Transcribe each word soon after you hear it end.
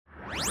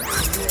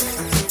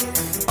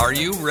Are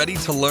you ready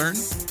to learn?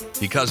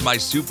 Because my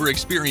super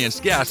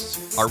experienced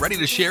guests are ready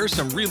to share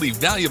some really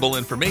valuable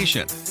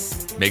information.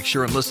 Make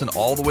sure and listen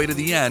all the way to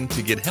the end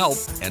to get help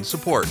and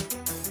support.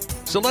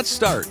 So let's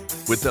start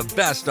with the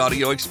best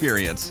audio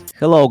experience.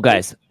 Hello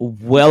guys,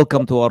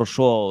 welcome to our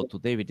show.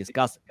 Today we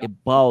discuss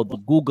about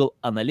Google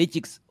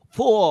Analytics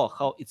 4,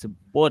 how it's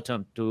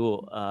important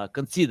to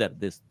consider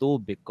this tool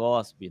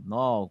because we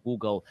know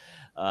Google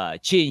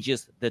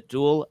changes the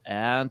tool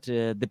and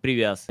the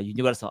previous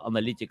Universal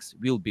Analytics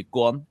will be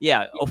gone.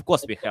 Yeah, of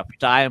course we have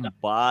time,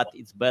 but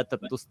it's better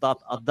to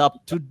start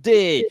adapt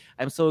today.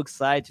 I'm so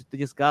excited to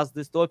discuss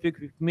this topic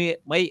with me.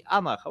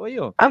 Anna, how are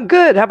you? I'm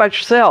good. How about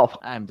yourself?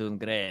 I'm doing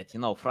great.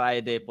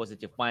 Friday,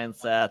 positive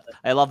mindset.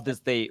 I love this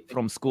day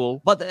from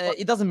school, but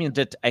it doesn't mean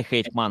that I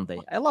hate Monday.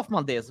 I love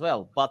Monday as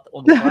well, but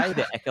on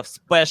Friday I have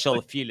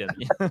special feeling.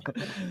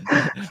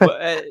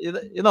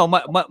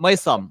 My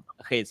son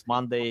hates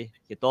Monday.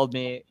 He told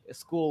me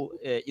school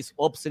is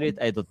obsolete.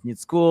 I don't need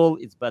school.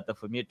 It's better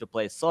for me to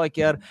play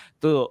soccer,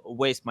 to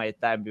waste my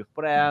time with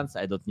friends.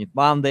 I don't need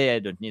Monday. I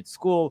don't need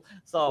school.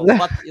 So,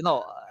 but in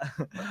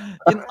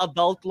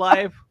adult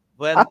life,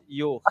 when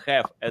you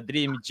have a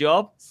dream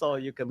job, so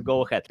you can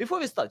go ahead. Before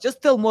we start,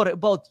 just tell more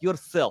about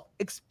yourself,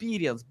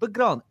 experience,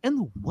 background,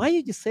 and why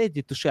you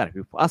decided to share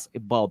with us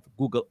about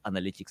Google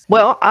Analytics.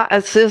 Well, I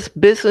assist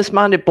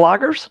business-minded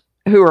bloggers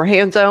who are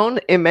hands-on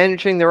in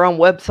managing their own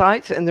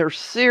websites, and they're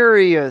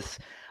serious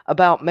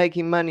about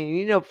making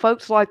money.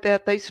 Folks like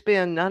that, they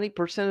spend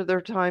 90% of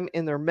their time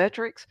in their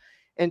metrics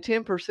and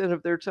 10%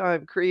 of their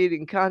time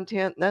creating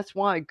content. And that's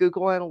why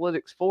Google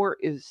Analytics 4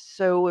 is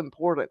so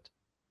important.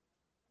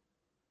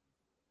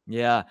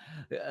 Yeah.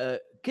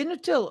 Can you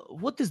tell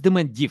what is the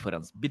main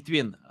difference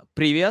between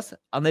previous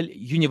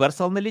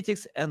Universal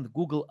Analytics and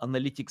Google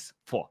Analytics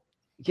 4?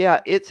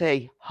 Yeah, it's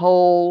a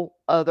whole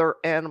other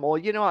animal.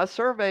 I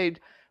surveyed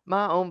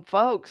my own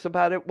folks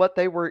about it, what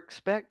they were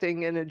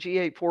expecting in a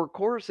GA4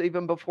 course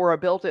even before I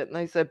built it. And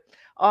they said,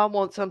 I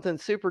want something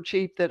super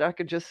cheap that I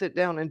could just sit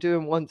down and do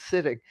in one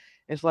sitting.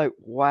 It's like,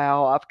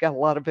 wow, I've got a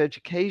lot of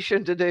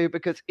education to do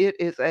because it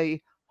is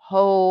a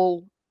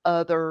whole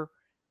other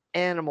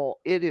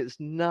animal. It is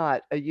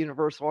not a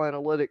Universal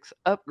Analytics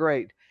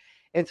upgrade.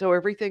 And so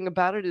everything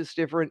about it is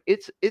different.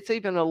 It's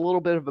even a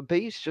little bit of a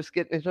beast just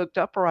getting it hooked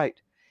up right.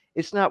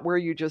 It's not where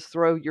you just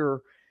throw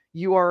your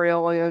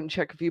URL in,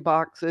 check a few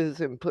boxes,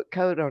 and put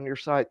code on your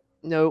site.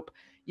 Nope.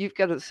 You've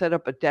got to set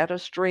up a data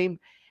stream,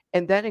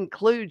 and that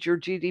includes your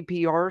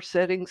GDPR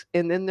settings.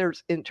 And then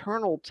there's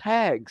internal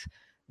tags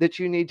that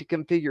you need to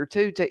configure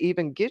too to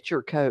even get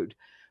your code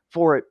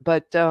for it.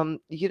 But,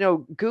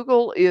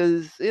 Google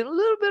is in a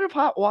little bit of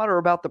hot water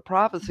about the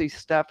privacy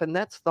stuff, and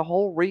that's the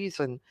whole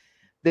reason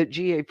that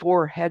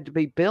GA4 had to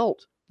be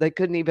built. They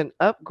couldn't even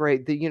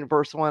upgrade the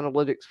Universal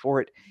Analytics for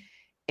it.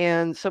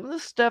 And some of the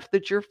stuff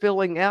that you're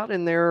filling out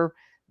in there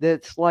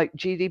that's like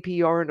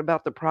GDPR and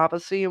about the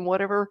privacy and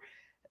whatever,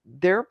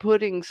 they're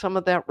putting some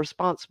of that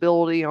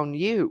responsibility on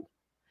you.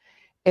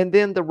 And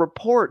then the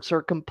reports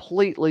are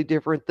completely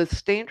different. The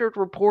standard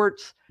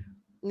reports,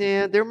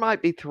 there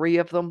might be 3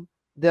 of them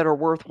that are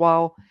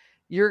worthwhile.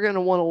 You're going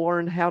to want to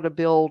learn how to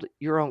build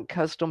your own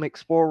custom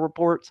Explorer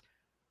reports.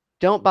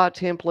 Don't buy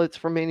templates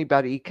from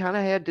anybody. You kind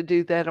of had to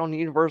do that on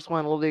Universal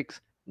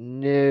Analytics.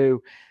 No,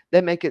 they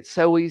make it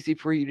so easy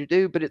for you to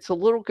do, but it's a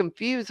little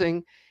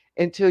confusing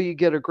until you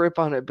get a grip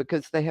on it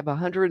because they have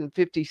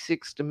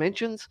 156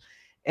 dimensions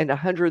and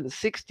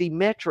 160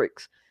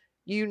 metrics.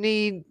 You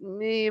need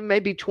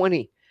maybe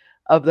 20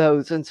 of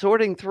those, and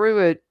sorting through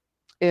it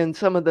in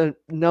some of the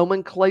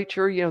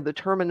nomenclature, the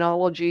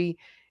terminology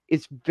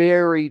is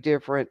very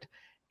different.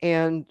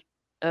 And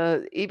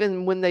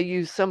even when they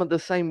use some of the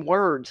same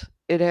words,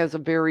 it has a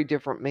very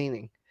different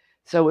meaning.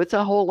 So it's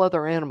a whole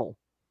other animal.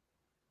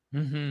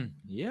 Mm-hmm.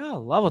 Yeah,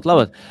 love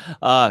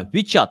it.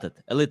 We chatted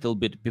a little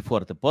bit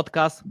before the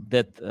podcast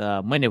that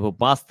many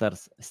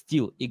webmasters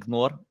still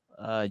ignore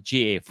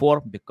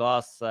GA4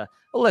 because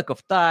lack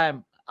of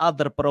time,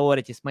 other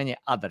priorities, many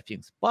other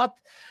things. But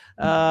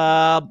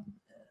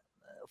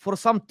for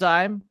some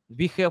time,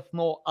 we have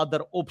no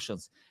other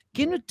options.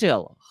 Can you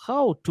tell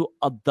how to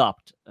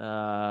adapt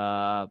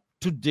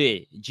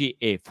today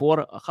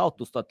GA4, how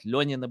to start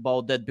learning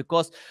about that?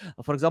 Because,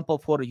 for example,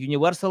 for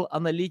Universal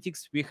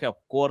Analytics, we have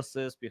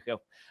courses, we have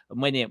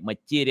many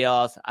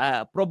materials,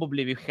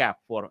 probably we have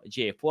for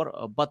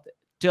GA4, but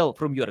tell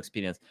from your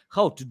experience,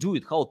 how to do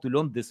it, how to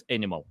learn this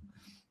animal.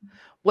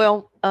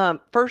 Well,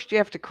 first you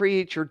have to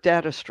create your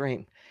data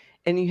stream,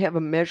 and you have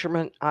a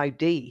measurement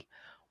ID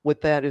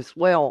with that as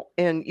well.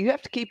 And you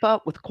have to keep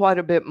up with quite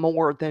a bit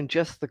more than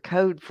just the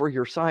code for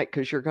your site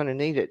because you're going to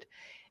need it.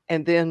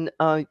 And then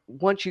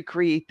once you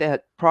create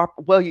that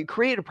you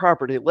create a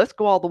property. Let's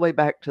go all the way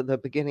back to the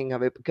beginning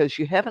of it because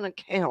you have an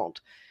account.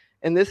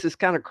 And this is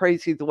kind of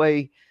crazy the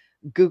way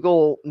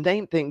Google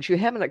named things. You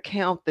have an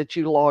account that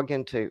you log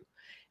into.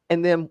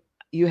 And then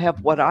you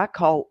have what I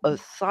call a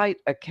site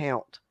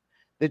account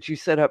that you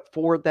set up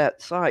for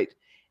that site.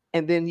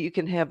 And then you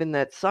can have in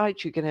that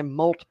site, you can have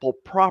multiple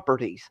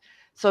properties.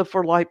 So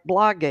for like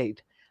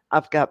Blogate,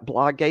 I've got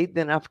Bloggate,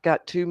 then I've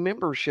got 2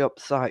 membership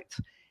sites.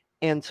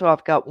 And so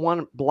I've got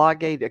one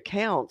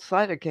Bloggate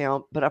site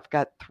account, but I've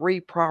got 3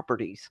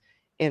 properties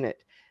in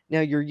it. Now,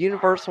 your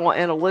Universal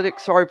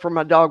Analytics, sorry for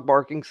my dog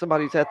barking,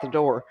 somebody's at the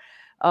door.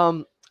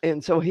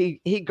 And so he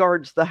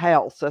guards the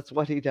house. That's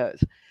what he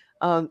does.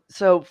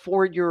 So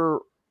for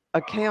your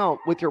account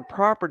with your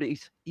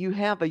properties, you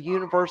have a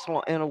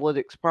Universal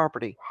Analytics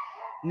property.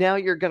 Now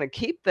you're going to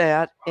keep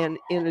that, and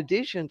in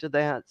addition to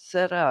that,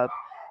 set up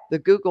the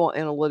Google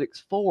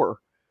Analytics 4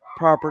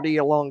 property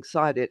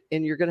alongside it,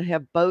 and you're going to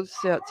have both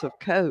sets of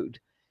code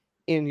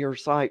in your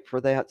site for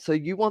that. So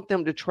you want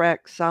them to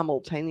track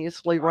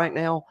simultaneously right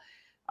now.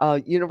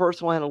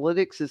 Universal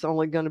Analytics is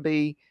only going to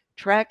be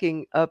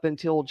tracking up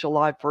until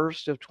July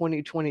 1st of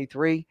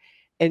 2023,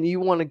 and you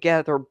want to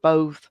gather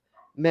both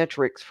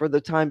metrics for the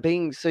time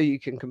being so you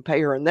can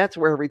compare. And that's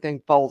where everything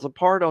falls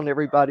apart on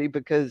everybody,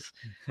 because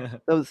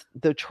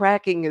the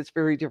tracking is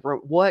very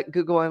different. What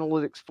Google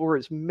Analytics 4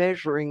 is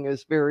measuring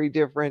is very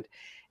different,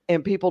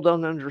 and people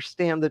don't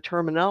understand the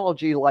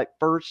terminology like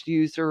first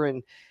user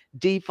and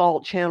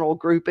default channel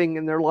grouping,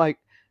 and they're like,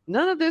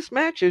 none of this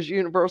matches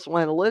Universal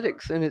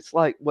Analytics. And it's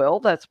like, well,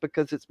 that's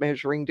because it's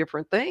measuring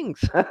different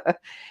things.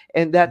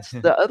 And that's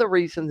the other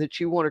reason that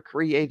you want to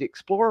create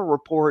Explorer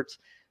reports,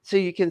 so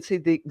you can see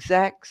the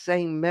exact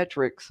same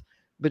metrics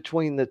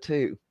between the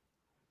two.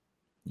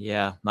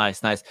 Yeah,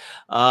 nice.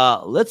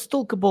 Let's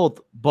talk about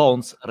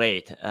bounce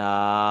rate.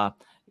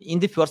 In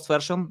the first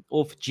version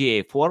of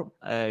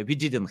GA4, we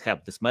didn't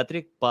have this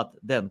metric, but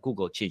then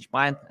Google changed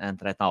mind,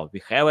 and right now we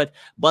have it.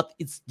 But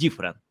it's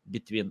different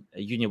between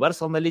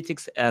Universal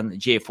Analytics and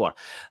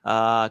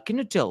GA4. Can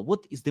you tell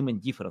what is the main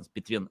difference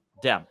between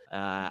them?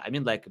 I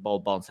mean, like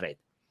about bounce rate.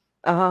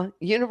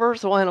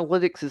 Universal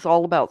Analytics is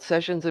all about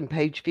sessions and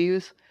page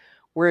views,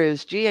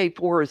 whereas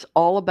GA4 is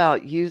all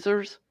about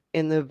users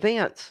and the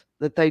events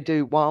that they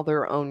do while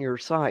they're on your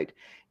site.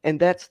 And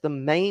that's the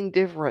main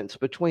difference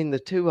between the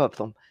two of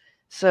them.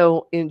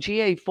 So in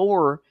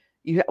GA4,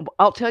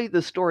 I'll tell you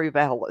the story of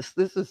Alice.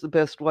 This is the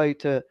best way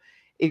to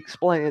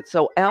explain it.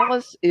 So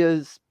Alice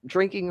is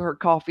drinking her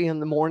coffee in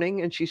the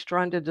morning, and she's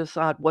trying to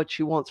decide what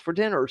she wants for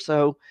dinner.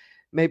 So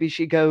maybe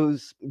she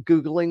goes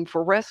Googling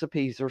for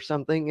recipes or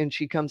something, and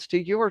she comes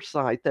to your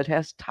site that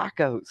has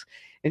tacos.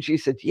 And she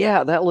said,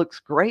 yeah, that looks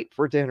great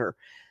for dinner.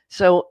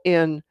 So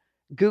in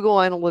Google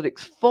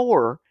Analytics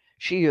 4,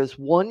 she is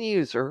one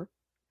user,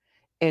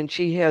 and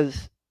she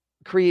has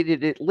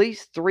created at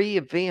least 3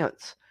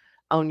 events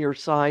on your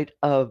site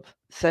of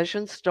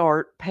session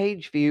start,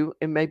 page view,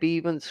 and maybe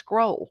even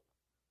scroll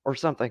or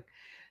something.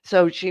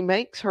 So she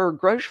makes her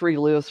grocery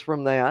list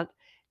from that.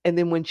 And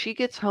then when she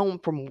gets home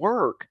from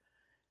work,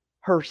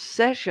 her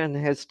session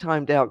has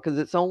timed out because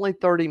it's only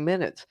 30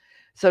 minutes.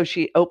 So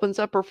she opens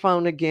up her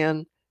phone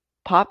again,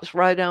 pops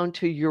right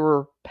onto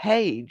your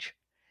page.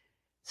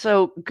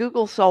 So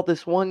Google saw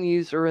this one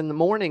user in the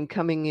morning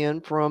coming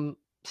in from,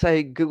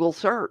 say, Google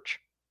search.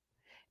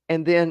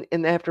 And then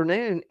in the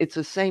afternoon, it's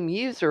the same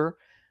user,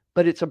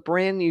 but it's a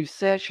brand new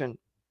session,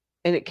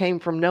 and it came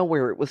from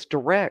nowhere. It was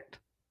direct.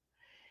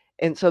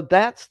 And so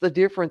that's the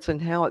difference in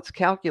how it's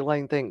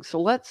calculating things.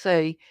 So let's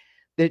say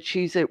that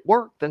she's at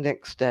work the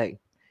next day,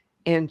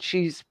 and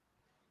she's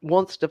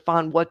wants to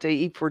find what to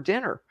eat for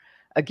dinner.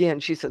 Again,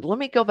 she said, let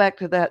me go back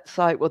to that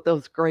site with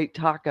those great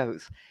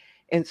tacos.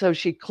 And so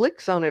she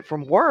clicks on it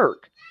from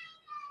work.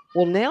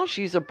 Well, now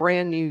she's a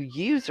brand new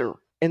user,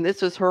 and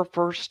this is her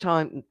first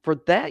time for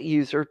that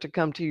user to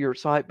come to your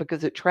site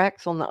because it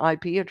tracks on the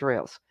IP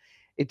address.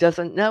 It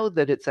doesn't know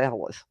that it's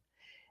Alice.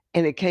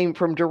 And it came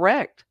from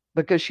direct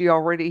because she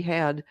already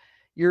had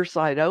your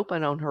site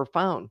open on her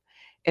phone.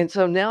 And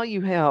so now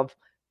you have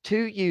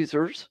 2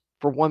 users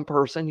for one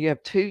person. You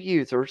have 2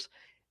 users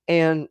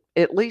and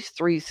at least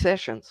 3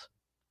 sessions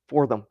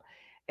for them.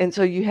 And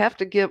so you have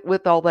to get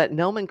with all that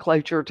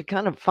nomenclature to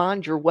kind of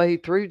find your way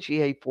through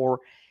GA4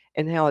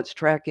 and how it's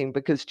tracking,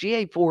 because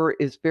GA4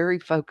 is very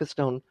focused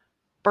on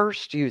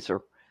first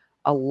user.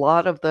 A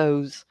lot of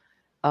those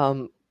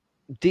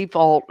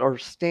default or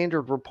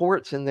standard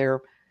reports in there,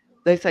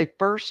 they say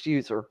first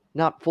user,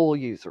 not full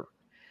user.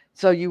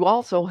 So you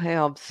also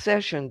have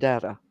session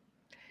data,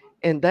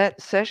 and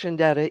that session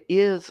data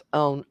is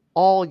on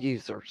all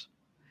users.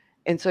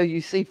 And so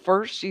you see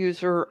first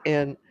user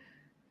and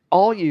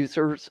all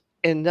users,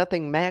 and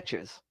nothing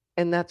matches.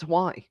 And that's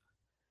why.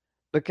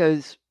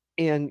 Because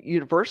in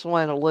Universal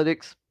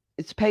Analytics,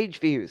 it's page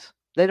views.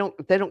 They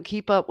don't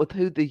keep up with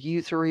who the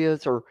user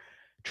is or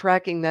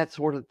tracking that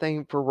sort of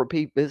thing for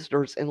repeat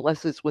visitors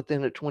unless it's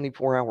within a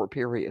 24-hour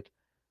period.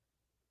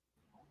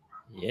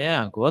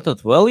 Yeah, got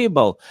it.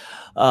 Valuable.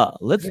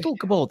 Let's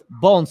talk about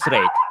bounce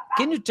rate.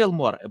 Can you tell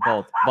more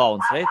about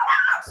bounce rate?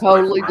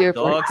 Totally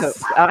different.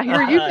 I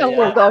hear you got a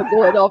little dog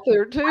going off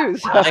there too.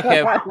 So I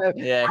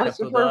have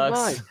 2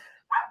 dogs.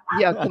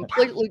 Yeah,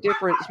 completely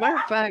different. As a matter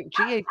of fact,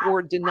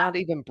 GA4 did not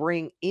even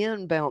bring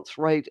in bounce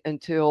rate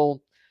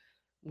until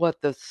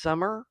the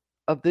summer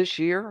of this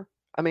year.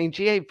 I mean,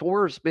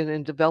 GA4 has been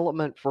in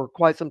development for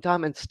quite some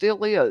time and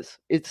still is.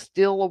 It's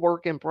still a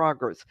work in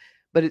progress,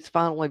 but it's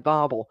finally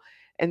viable.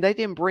 And they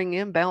didn't bring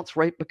in bounce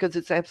rate because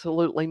it's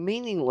absolutely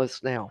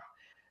meaningless now.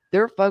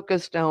 They're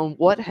focused on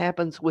what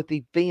happens with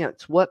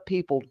events, what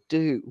people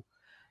do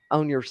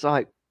on your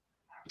site.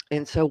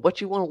 And so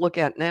what you want to look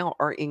at now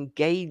are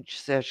engaged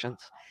sessions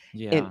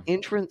and Yeah.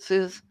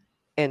 entrances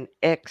and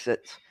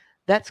exits.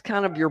 That's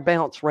kind of your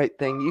bounce rate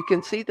thing. You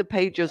can see the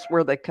pages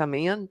where they come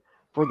in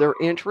for their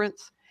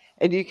entrance,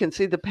 and you can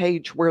see the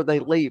page where they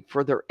leave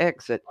for their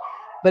exit.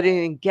 But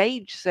in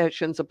engaged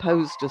sessions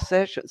opposed to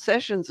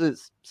sessions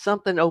is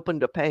something open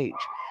to page.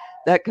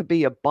 That could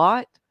be a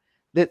bot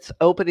that's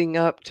opening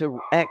up to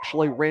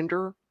actually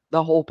render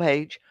the whole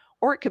page,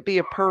 or it could be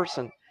a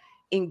person.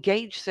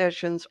 Engaged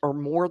sessions are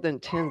more than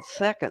 10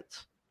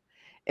 seconds.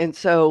 And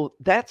so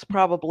that's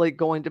probably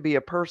going to be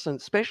a person,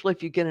 especially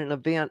if you get an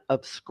event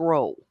of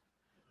scroll.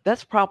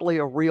 That's probably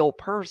a real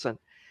person.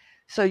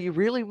 So you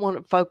really want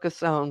to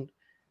focus on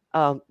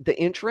the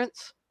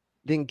entrance,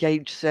 the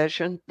engaged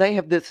session. They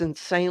have this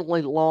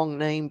insanely long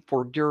name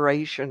for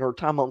duration or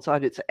time on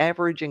site. It's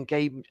average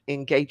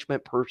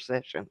engagement per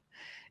session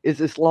is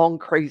this long,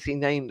 crazy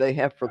name they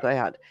have for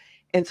that.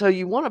 And so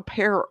you want to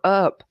pair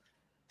up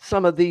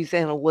some of these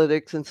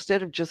analytics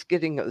instead of just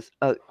getting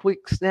a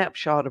quick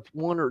snapshot of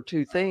one or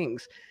two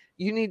things.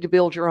 You need to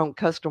build your own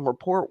custom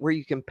report where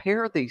you can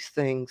pair these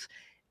things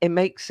and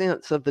make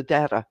sense of the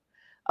data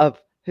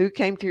of who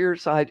came to your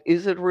site.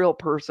 Is it a real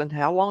person?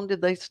 How long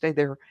did they stay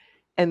there?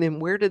 And then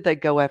where did they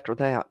go after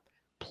that?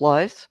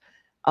 Plus,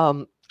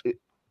 Google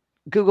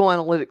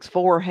Analytics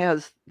 4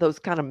 has those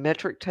kind of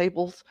metric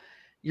tables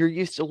you're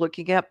used to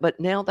looking at, but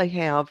now they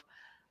have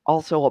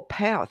also a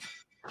path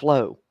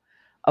flow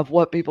of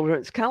what people do.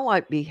 It's kind of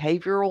like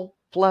behavioral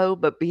flow,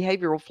 but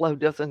behavioral flow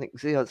doesn't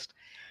exist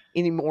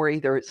anymore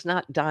either. It's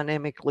not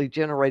dynamically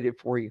generated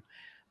for you,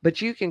 but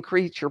you can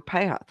create your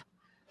path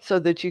so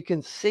that you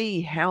can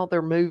see how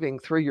they're moving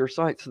through your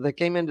site. So they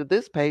came into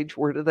this page,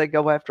 where do they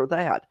go after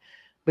that?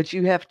 But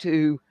you have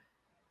to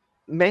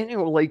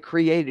manually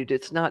create it.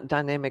 It's not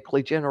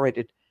dynamically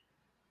generated.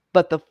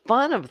 But the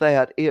fun of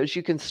that is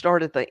you can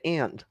start at the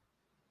end.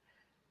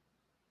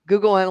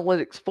 Google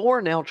Analytics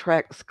 4 now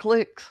tracks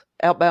clicks,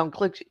 outbound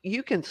clicks.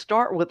 You can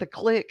start with a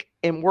click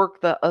and work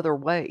the other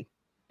way.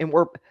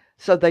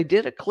 So they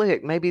did a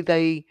click. Maybe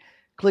they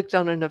clicked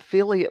on an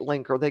affiliate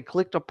link or they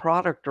clicked a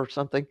product or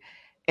something,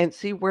 and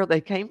see where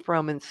they came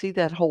from and see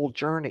that whole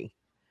journey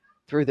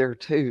through there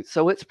too.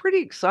 So it's pretty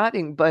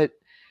exciting, but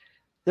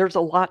there's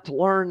a lot to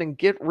learn and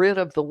get rid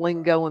of the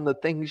lingo and the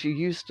things you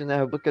used to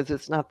know because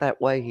it's not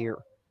that way here.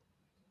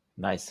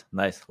 Nice.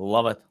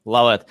 Love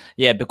it.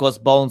 Yeah, because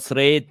bounce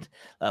rate,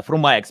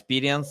 from my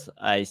experience,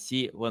 I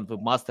see when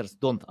webmasters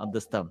don't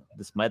understand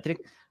this metric,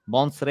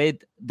 bounce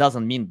rate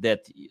doesn't mean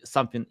that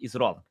something is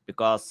wrong.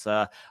 Because,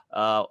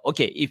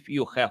 okay, if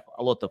you have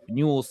a lot of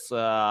news,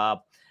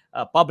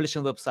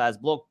 publishing websites,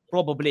 blog,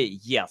 probably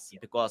yes,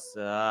 because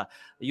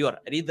your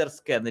readers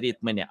can read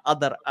many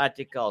other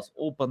articles,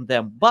 open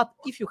them. But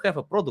if you have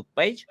a product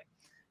page,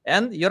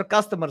 and your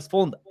customers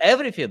found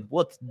everything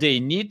what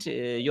they need,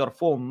 your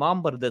phone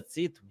number, that's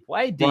it.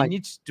 Why they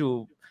need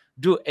to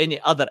do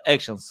any other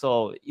action?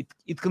 So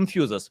it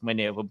confuses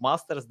many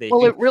webmasters.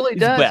 Well, it really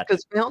does,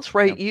 because bounce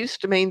rate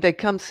used to mean they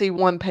come see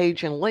one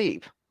page and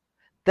leave.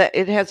 That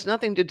it has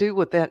nothing to do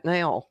with that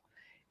now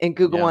in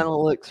Google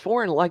Analytics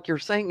 4. And like you're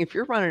saying, if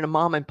you're running a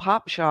mom and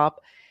pop shop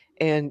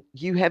and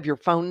you have your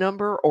phone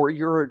number or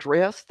your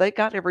address, they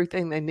got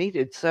everything they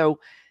needed.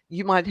 So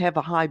you might have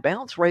a high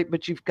bounce rate,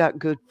 but you've got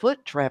good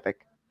foot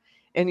traffic,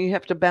 and you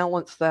have to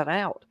balance that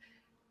out.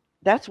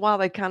 That's why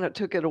they kind of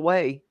took it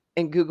away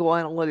in Google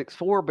Analytics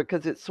 4,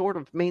 because it's sort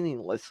of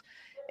meaningless,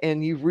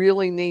 and you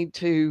really need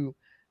to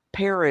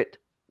pair it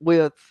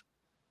with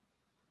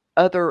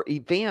other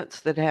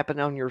events that happen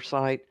on your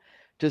site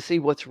to see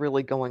what's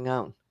really going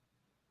on.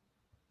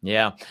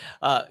 Yeah.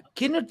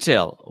 Can you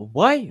tell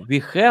why we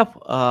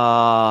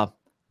have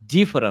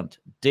different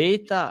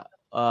data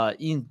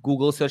in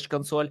Google Search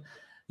Console,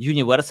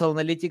 Universal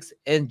Analytics,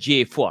 and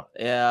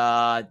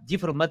GA4,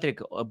 different metric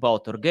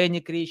about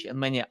organic reach and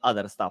many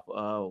other stuff?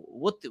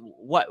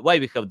 Why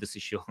we have this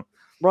issue?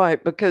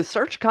 Right, because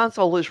Search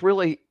Console is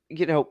really,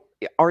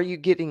 are you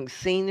getting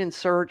seen in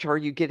search? Are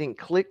you getting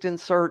clicked in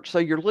search? So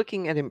you're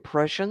looking at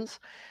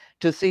impressions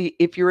to see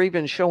if you're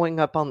even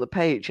showing up on the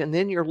page, and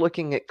then you're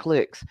looking at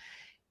clicks.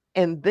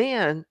 And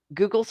then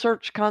Google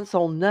Search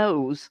Console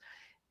knows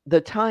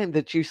the time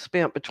that you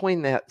spent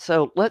between that.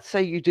 So let's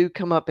say you do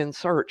come up in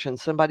search and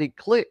somebody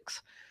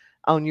clicks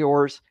on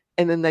yours,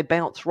 and then they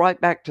bounce right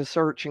back to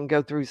search and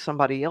go through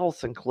somebody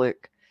else and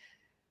click.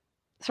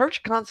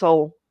 Search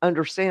Console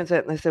understands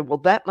that, and they said, well,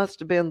 that must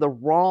have been the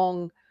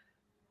wrong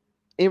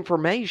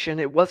information.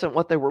 It wasn't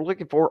what they were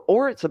looking for,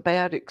 or it's a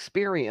bad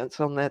experience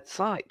on that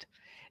site.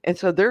 And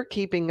so they're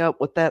keeping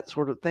up with that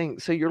sort of thing.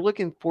 So you're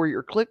looking for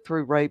your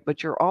click-through rate,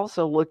 but you're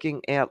also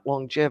looking at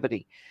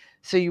longevity.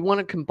 So you want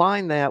to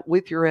combine that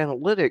with your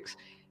analytics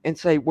and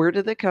say, where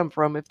did they come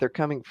from? If they're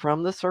coming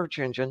from the search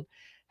engine,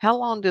 how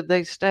long did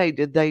they stay?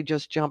 Did they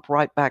just jump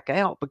right back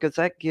out? Because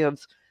that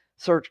gives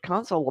Search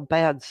Console a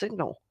bad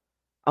signal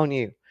on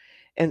you.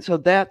 And so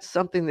that's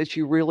something that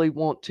you really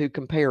want to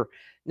compare.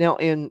 Now,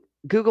 in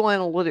Google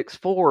Analytics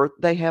 4,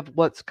 they have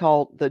what's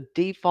called the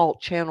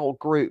default channel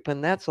group,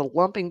 and that's a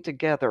lumping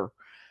together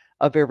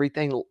of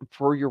everything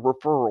for your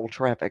referral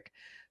traffic.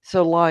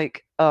 So,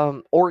 like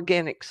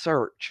organic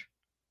search,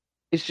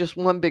 it's just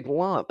one big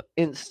lump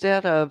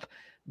instead of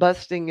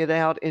busting it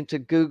out into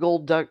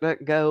Google,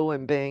 DuckDuckGo,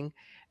 and Bing.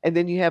 And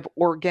then you have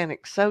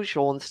organic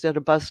social instead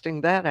of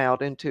busting that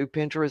out into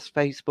Pinterest,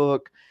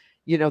 Facebook,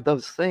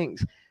 those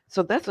things.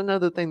 So that's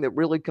another thing that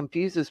really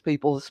confuses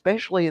people,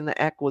 especially in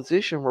the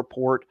acquisition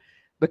report,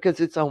 because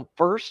it's on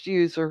first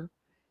user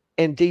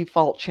and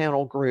default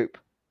channel group.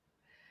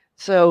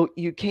 So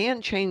you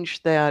can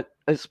change that,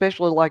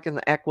 especially like in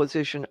the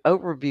acquisition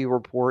overview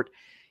report,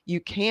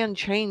 you can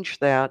change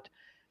that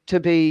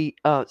to be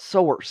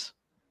source,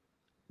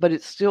 but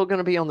it's still going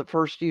to be on the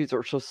first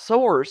user. So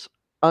source,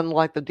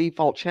 unlike the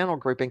default channel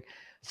grouping,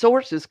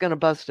 source is going to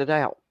bust it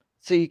out.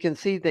 So you can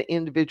see the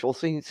individual.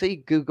 So you can see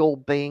Google,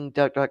 Bing,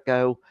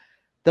 DuckDuckGo,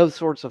 those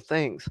sorts of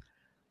things.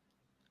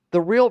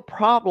 The real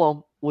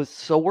problem with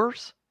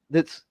source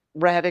that's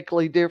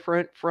radically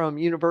different from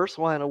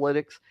Universal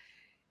Analytics,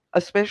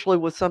 especially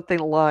with something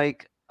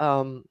like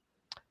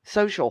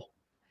social.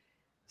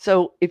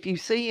 So if you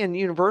see in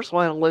Universal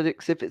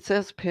Analytics, if it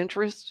says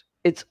Pinterest,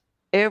 it's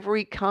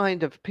every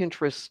kind of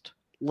Pinterest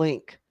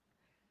link,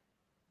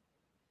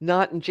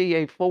 not in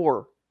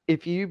GA4.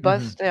 If you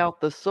bust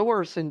out the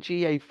source in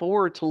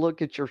GA4 to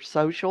look at your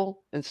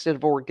social instead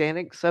of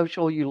organic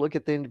social, you look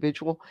at the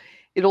individual,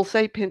 it'll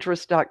say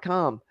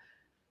Pinterest.com.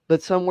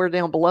 But somewhere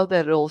down below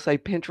that, it'll say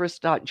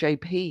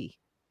Pinterest.jp,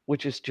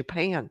 which is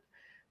Japan,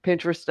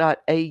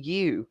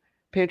 Pinterest.au,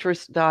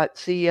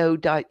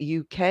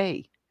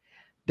 Pinterest.co.uk.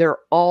 They're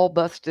all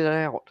busted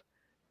out.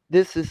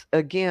 This is,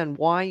 again,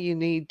 why you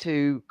need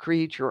to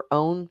create your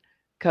own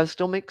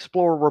custom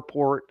Explorer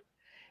report.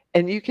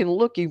 And you can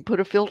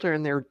put a filter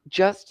in there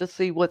just to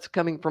see what's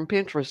coming from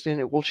Pinterest, and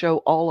it will show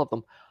all of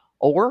them.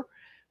 Or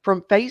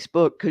from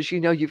Facebook, because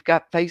you've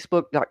got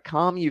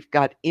Facebook.com, you've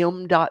got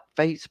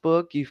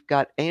m.facebook, you've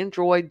got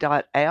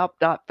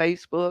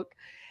android.app.facebook.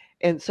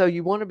 And so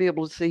you want to be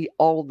able to see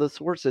all of the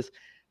sources.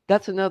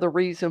 That's another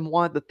reason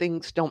why the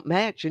things don't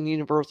match in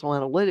Universal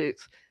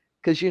Analytics,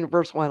 because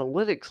Universal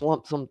Analytics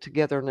lumps them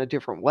together in a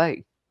different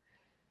way.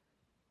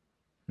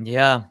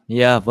 Yeah,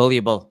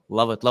 valuable.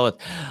 Love it.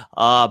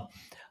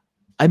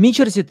 I'm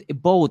interested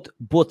about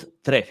bot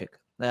traffic.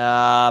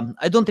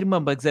 I don't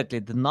remember exactly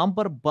the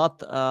number,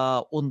 but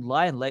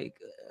online, like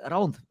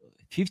around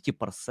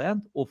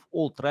 50% of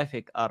all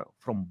traffic are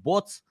from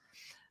bots.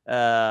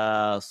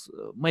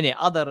 Many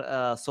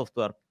other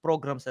software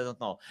programs, I don't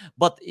know.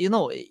 But,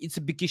 it's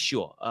a big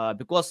issue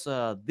because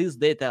this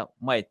data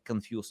might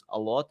confuse a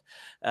lot.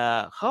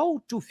 How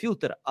to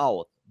filter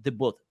out the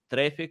bot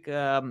traffic,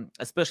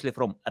 especially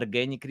from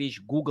organic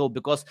reach, Google,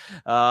 because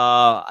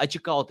I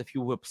check out a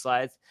few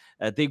websites.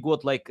 They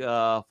got like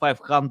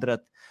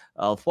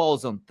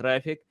 500,000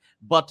 traffic,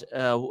 but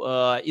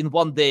in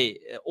one day,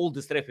 all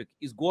this traffic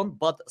is gone,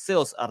 but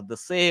sales are the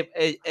same,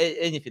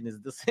 anything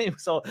is the same.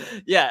 So,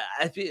 yeah,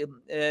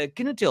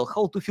 can you tell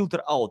how to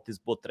filter out this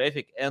bot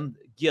traffic and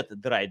get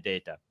the right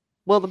data?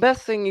 Well, the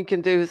best thing you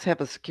can do is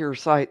have a secure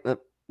site at the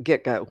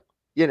get-go,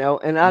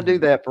 and I do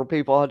that for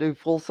people. I do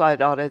full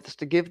site audits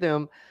to give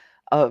them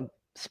a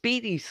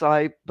speedy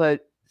site,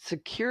 but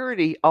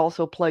security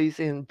also plays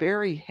in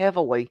very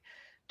heavily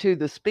to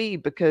the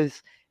speed,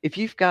 because if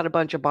you've got a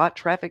bunch of bot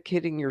traffic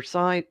hitting your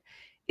site,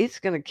 it's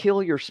going to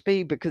kill your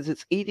speed because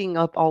it's eating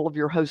up all of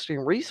your hosting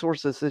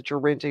resources that you're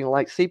renting,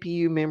 like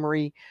CPU,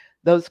 memory,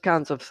 those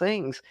kinds of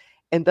things.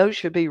 And those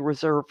should be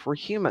reserved for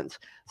humans.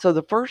 So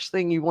the first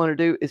thing you want to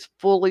do is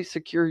fully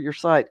secure your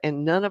site.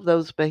 And none of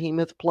those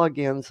behemoth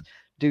plugins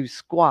do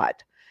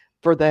squat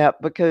for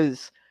that,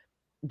 because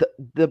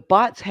the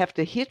bots have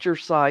to hit your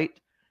site,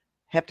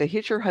 have to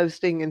hit your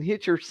hosting and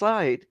hit your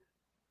site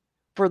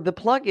for the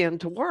plugin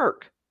to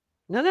work.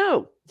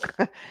 No.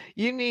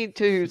 You need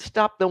to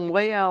stop them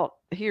way out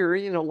here,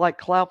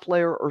 like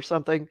Cloudflare or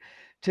something,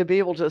 to be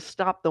able to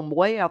stop them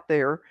way out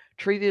there.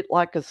 Treat it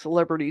like a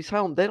celebrity's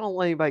home. They don't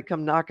let anybody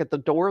come knock at the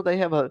door. They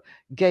have a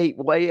gate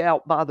way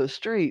out by the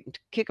street.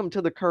 Kick them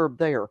to the curb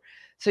there.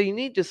 So you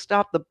need to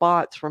stop the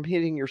bots from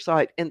hitting your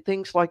site. And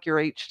things like your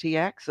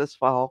htaccess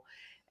file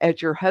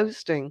at your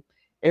hosting,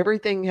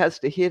 everything has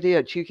to hit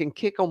it. You can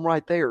kick them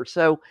right there.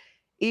 So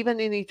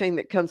even anything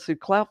that comes through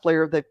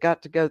Cloudflare, they've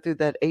got to go through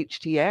that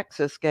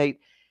htaccess gate.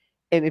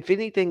 And if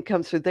anything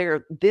comes through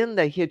there, then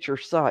they hit your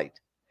site.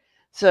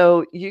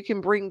 So you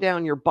can bring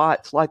down your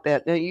bots like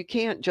that. Now, you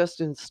can't just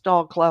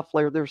install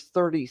Cloudflare. There's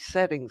 30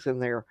 settings in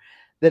there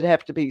that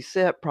have to be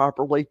set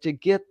properly to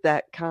get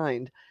that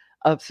kind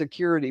of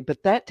security.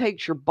 But that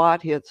takes your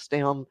bot hits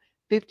down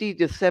 50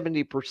 to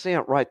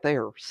 70% right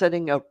there,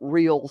 setting up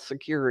real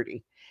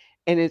security.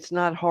 And it's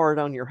not hard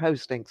on your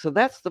hosting. So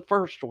that's the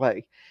first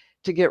way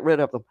to get rid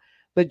of them.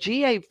 But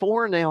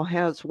GA4 now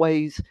has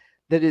ways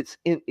that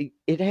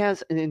it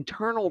has an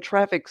internal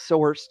traffic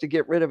source to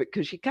get rid of it,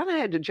 because you kind of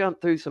had to jump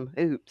through some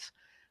hoops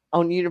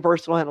on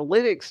Universal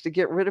Analytics to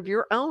get rid of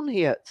your own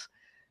hits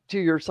to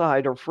your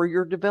site or for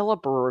your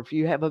developer, or if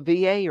you have a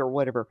VA or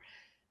whatever.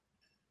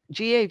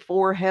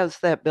 GA4 has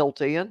that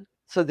built in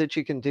so that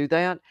you can do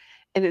that.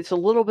 And it's a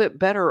little bit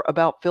better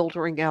about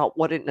filtering out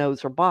what it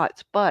knows are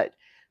bots. But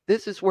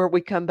this is where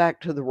we come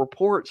back to the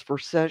reports for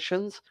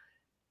sessions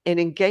and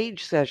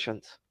engaged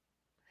sessions.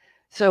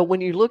 So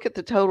when you look at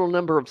the total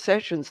number of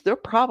sessions, they're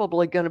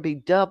probably going to be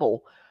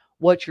double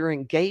what your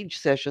engaged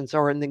sessions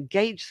are. And the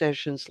engaged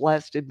sessions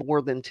lasted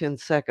more than 10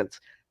 seconds.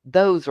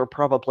 Those are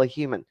probably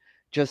human.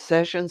 Just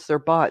sessions, they're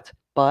bots.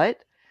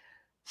 But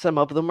some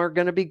of them are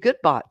going to be good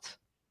bots.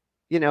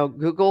 You know,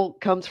 Google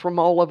comes from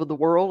all over the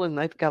world, and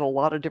they've got a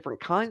lot of different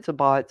kinds of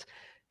bots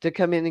to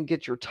come in and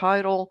get your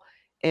title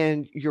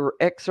and your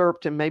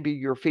excerpt and maybe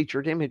your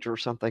featured image or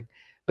something,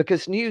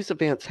 because news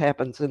events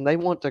happens and they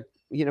want to,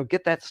 you know,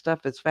 get that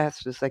stuff as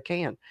fast as they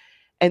can.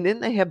 And then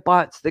they have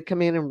bots that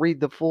come in and read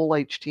the full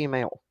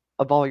HTML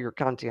of all your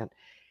content.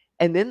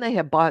 And then they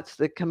have bots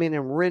that come in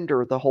and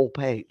render the whole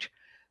page.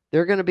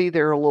 They're going to be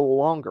there a little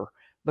longer,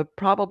 but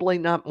probably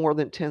not more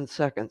than 10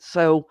 seconds.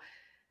 So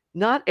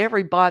not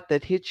every bot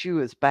that hits you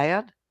is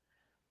bad,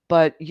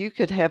 but you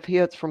could have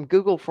hits from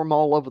Google from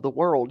all over the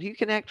world. You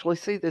can actually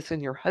see this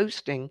in your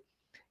hosting.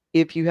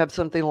 If you have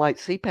something like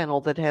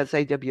cPanel that has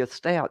AWS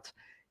stats,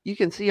 you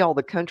can see all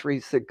the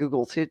countries that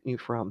Google's hitting you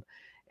from,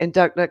 and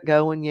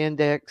DuckDuckGo and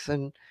Yandex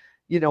and,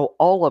 you know,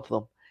 all of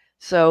them.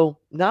 So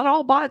not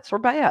all bots are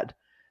bad,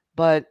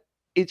 but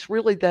it's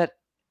really that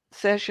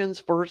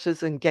sessions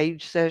versus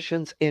engaged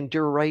sessions and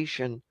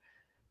duration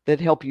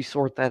that help you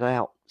sort that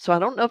out. So I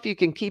don't know if you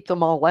can keep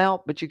them all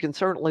out, but you can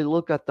certainly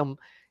look at them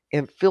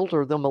and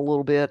filter them a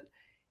little bit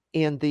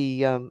in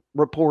the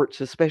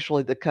reports,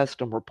 especially the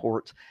custom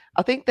reports.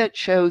 I think that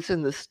shows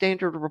in the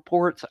standard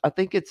reports. I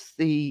think it's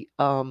the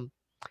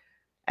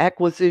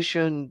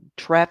acquisition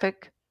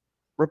traffic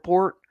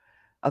report.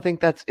 I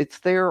think it's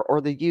there,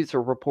 or the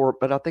user report,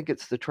 but I think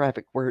it's the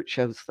traffic where it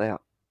shows that.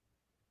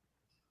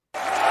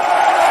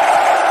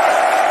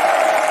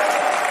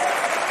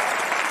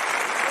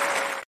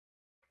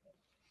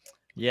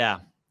 Yeah.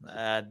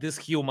 These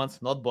humans,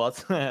 not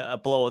bots,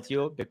 applaud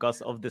you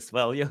because of this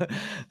value.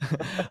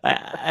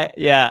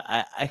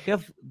 I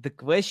have the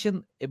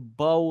question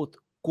about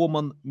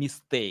common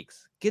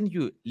mistakes. Can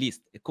you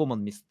list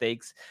common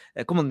mistakes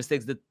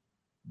that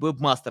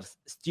webmasters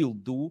still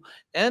do,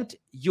 and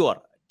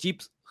your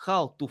tips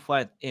how to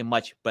find a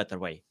much better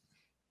way?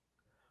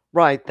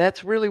 Right.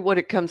 That's really what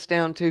it comes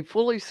down to.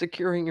 Fully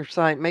securing your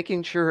site,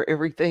 making sure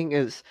everything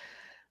is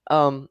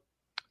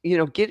you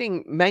know,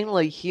 getting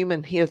mainly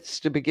human hits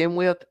to begin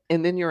with,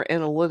 and then your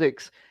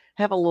analytics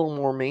have a little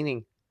more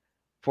meaning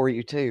for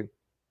you too.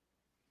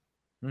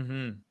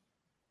 Mm-hmm.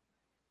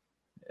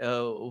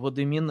 What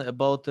do you mean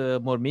about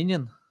more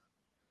meaning?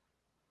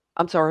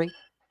 I'm sorry.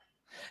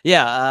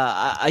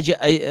 Yeah,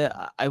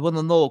 I want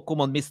to know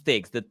common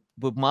mistakes that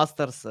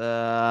webmasters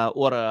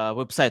or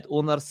website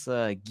owners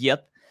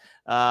get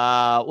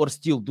or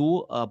still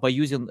do by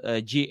using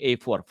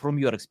GA4 from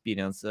your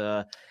experience.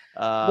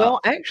 Well,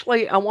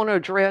 actually, I want to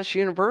address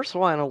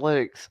Universal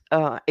Analytics.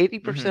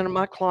 80% of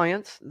my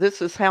clients,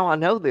 this is how I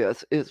know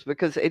this, is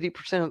because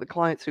 80% of the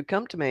clients who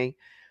come to me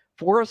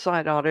for a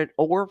site audit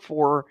or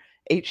for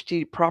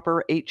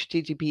proper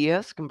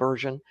HTTPS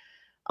conversion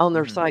on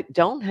their site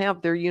don't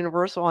have their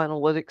Universal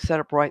Analytics set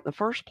up right in the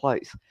first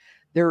place.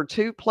 There are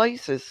two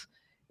places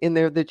in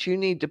there that you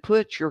need to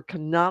put your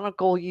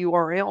canonical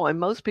URL, and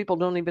most people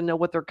don't even know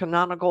what their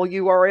canonical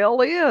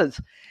URL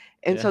is.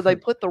 And so they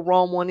put the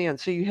wrong one in.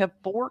 So you have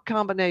four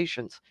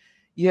combinations.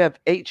 You have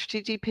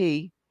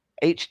HTTP,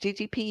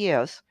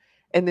 HTTPS,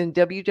 and then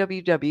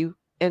www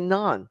and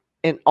none.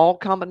 And all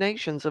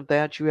combinations of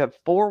that, you have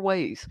four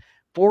ways,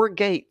 four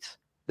gates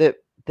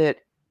that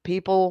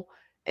people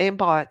and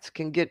bots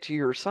can get to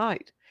your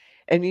site.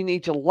 And you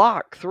need to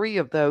lock three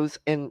of those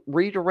and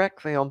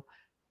redirect them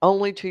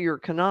only to your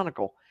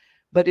canonical.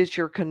 But it's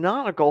your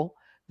canonical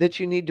that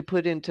you need to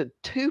put into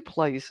two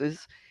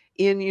places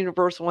in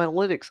Universal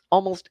Analytics.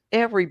 Almost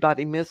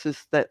everybody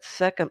misses that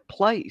second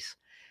place.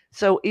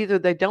 So either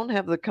they don't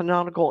have the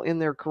canonical in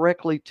there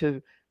correctly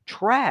to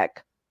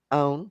track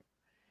on,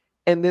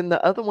 and then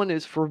the other one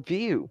is for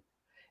view.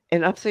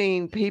 And I've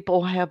seen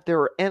people have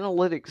their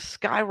analytics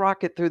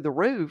skyrocket through the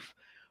roof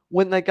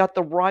when they got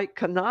the right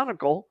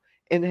canonical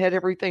and had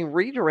everything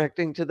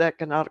redirecting to that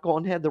canonical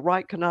and had the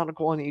right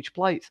canonical in each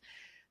place.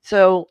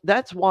 So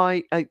that's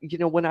why, you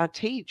know, when I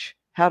teach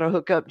how to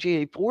hook up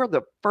GA4,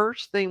 the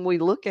first thing we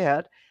look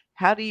at,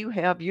 how do you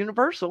have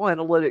Universal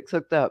Analytics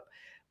hooked up?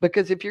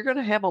 Because if you're going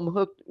to have them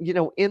hooked, you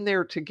know, in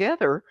there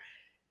together,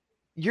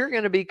 you're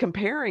going to be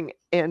comparing.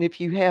 And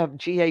if you have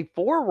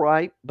GA4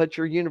 right, but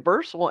your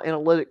Universal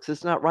Analytics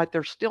is not right,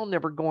 they're still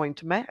never going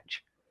to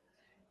match.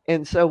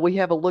 And so we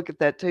have a look at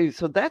that too.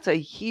 So that's a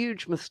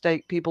huge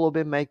mistake people have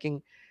been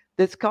making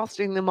that's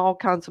costing them all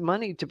kinds of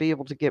money to be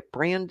able to get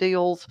brand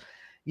deals,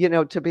 you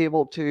know, to be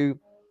able to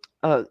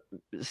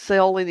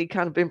sell any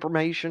kind of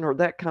information or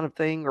that kind of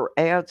thing, or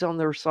ads on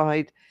their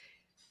site,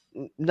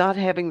 not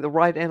having the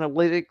right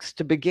analytics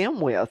to begin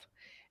with.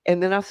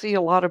 And then I see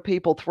a lot of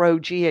people throw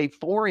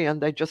GA4 in.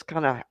 They just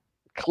kind of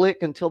click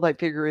until they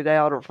figure it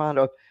out or find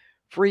a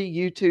free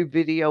YouTube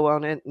video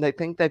on it and they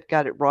think they've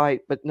got it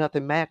right, but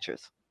nothing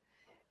matches.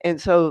 And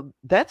so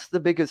that's the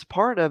biggest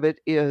part of it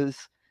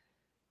is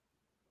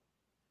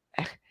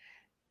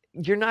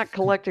you're not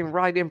collecting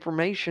right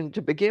information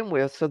to begin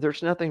with, so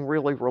there's nothing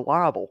really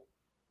reliable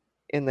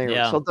in there.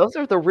 Yeah. So those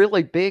are the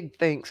really big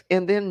things.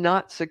 And then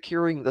not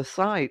securing the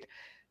site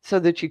so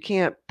that you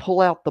can't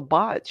pull out the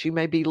bots. You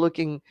may be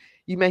looking,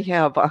 you may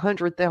have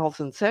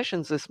 100,000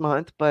 sessions this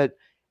month, but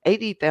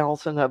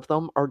 80,000 of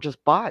them are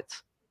just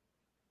bots.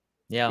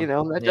 Yeah. And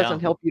that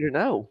doesn't help you to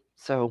know.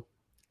 So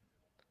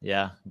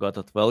yeah, got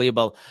it.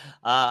 Valuable.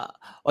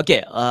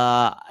 Okay.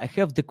 I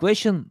have the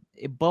question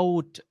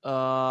about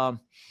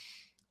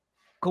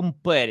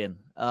comparing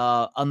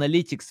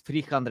Analytics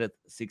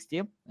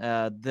 360.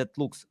 That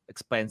looks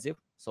expensive.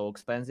 So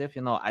expensive.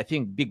 I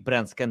think big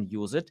brands can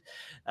use it.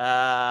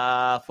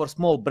 For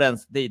small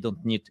brands, they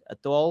don't need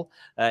at all.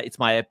 It's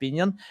my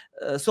opinion.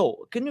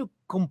 So can you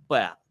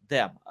compare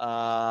them?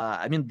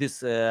 I mean, this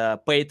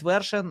paid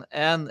version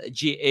and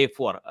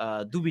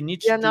GA4. Do we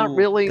need to not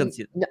really.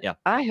 consider? Yeah.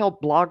 I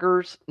help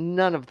bloggers.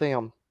 None of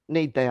them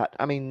need that.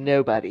 I mean,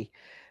 nobody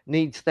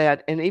needs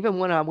that. And even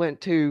when I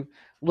went to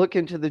look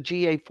into the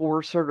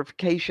GA4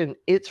 certification,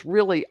 it's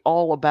really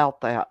all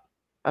about that.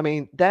 I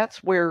mean,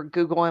 that's where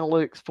Google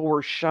Analytics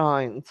 4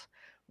 shines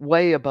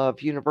way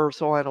above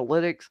Universal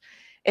Analytics.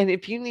 And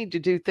if you need to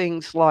do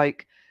things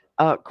like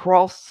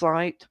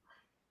cross-site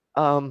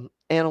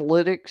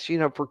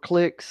analytics, for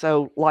clicks.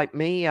 So like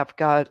me, I've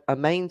got a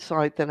main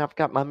site, then I've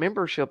got my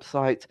membership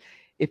sites.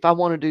 If I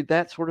want to do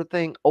that sort of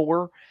thing,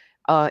 or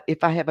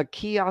if I have a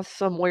kiosk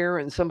somewhere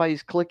and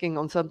somebody's clicking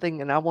on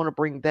something and I want to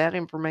bring that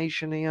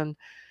information in,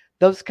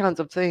 those kinds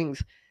of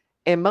things.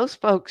 And most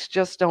folks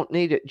just don't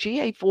need it.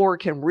 GA4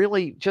 can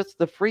really, just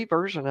the free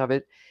version of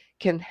it,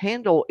 can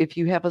handle if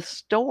you have a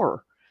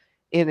store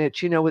in it.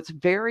 It's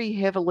very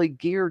heavily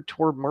geared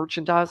toward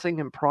merchandising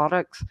and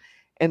products.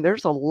 And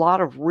there's a lot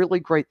of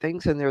really great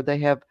things in there. They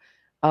have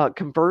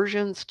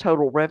conversions,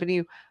 total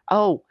revenue.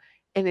 Oh,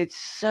 and it's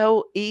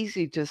so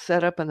easy to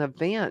set up an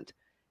event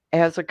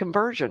as a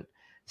conversion.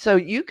 So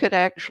you could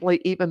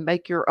actually even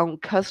make your own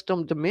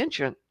custom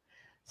dimension.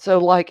 So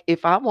like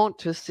if I want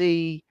to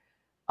see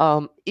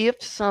if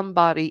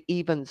somebody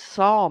even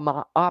saw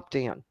my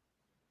opt-in,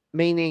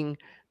 meaning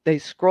they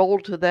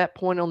scrolled to that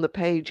point on the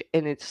page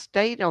and it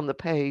stayed on the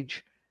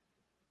page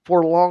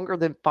for longer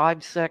than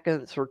 5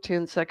 seconds or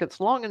 10 seconds,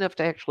 long enough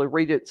to actually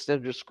read it instead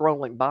of just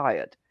scrolling by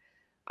it.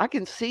 I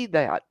can see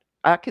that.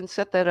 I can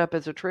set that up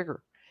as a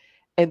trigger.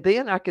 And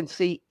then I can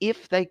see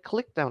if they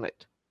clicked on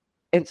it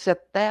and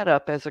set that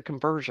up as a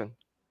conversion.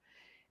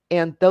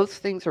 And those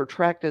things are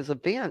tracked as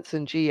events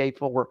in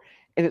GA4.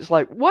 And it's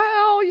like,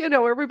 wow,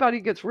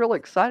 everybody gets real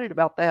excited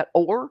about that.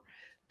 Or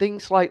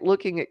things like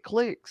looking at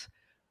clicks.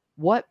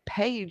 What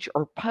page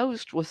or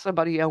post was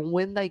somebody on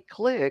when they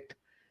clicked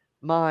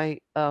my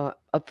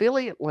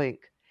affiliate link?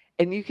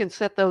 And you can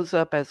set those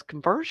up as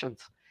conversions.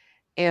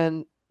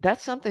 And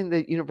that's something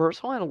that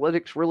Universal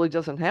Analytics really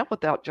doesn't have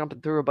without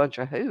jumping through a bunch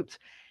of hoops.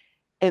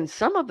 And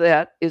some of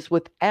that is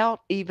without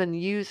even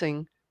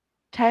using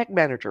Tag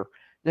Manager.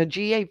 Now,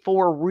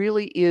 GA4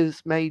 really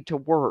is made to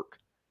work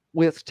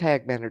with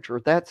Tag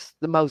Manager. That's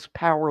the most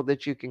power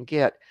that you can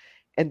get.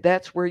 And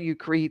that's where you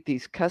create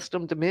these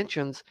custom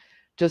dimensions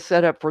to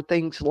set up for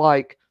things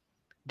like,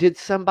 did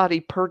somebody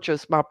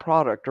purchase my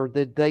product, or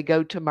did they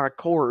go to my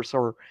course?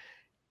 Or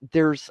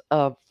there's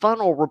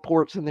funnel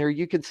reports in there.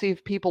 You can see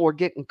if people are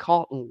getting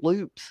caught in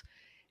loops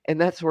and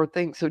that sort of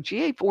thing. So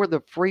GA4, the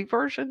free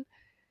version,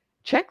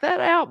 check that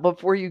out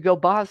before you go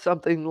buy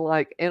something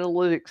like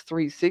Analytics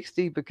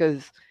 360,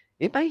 because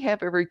it may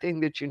have everything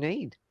that you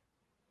need.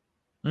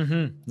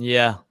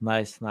 Yeah,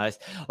 nice.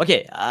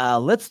 Okay,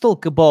 let's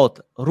talk about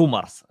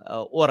rumors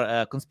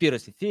or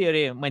conspiracy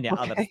theory, many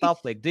other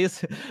stuff like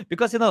this,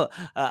 because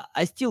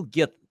I still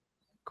get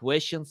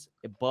questions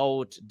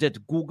about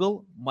that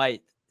Google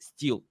might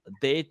steal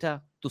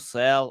data to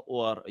sell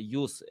or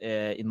use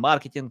in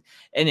marketing,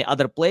 any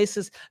other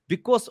places,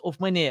 because of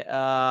many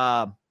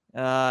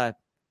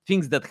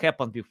things that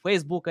happened with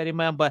Facebook. I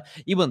remember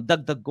even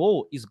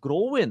DuckDuckGo is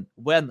growing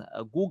when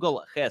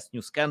Google has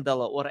new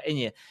scandal or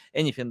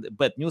anything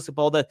bad news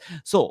about that.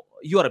 So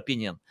your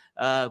opinion,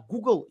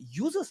 Google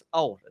uses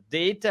our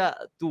data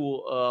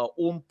to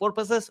own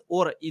purposes,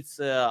 or it's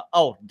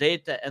our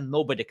data and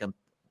nobody can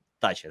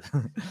touch it?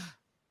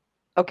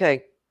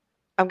 Okay,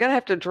 I'm going to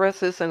have to address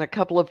this in a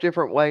couple of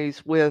different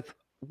ways with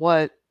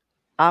what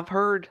I've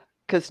heard,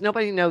 because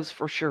nobody knows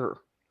for sure.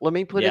 Let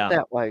me put it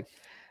that way.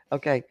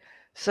 Okay.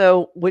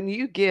 So when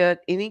you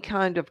get any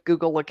kind of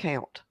Google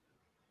account,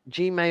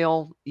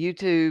 Gmail,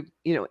 YouTube,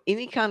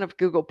 any kind of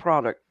Google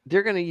product,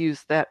 they're going to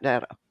use that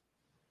data.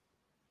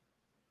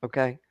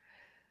 Okay.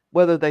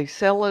 Whether they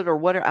sell it or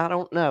whatever, I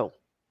don't know.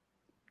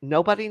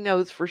 Nobody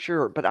knows for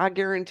sure, but I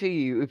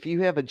guarantee you, if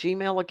you have a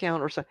Gmail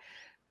account or something,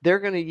 they're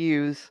going to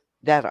use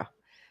data.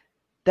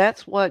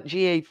 That's what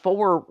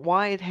GA4,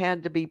 why it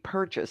had to be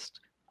purchased.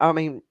 I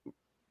mean,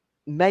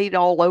 made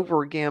all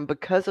over again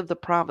because of the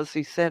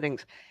privacy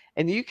settings.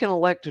 and you can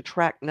elect to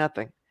track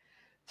nothing.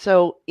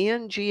 So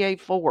in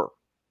GA4,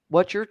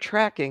 what you're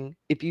tracking,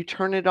 if you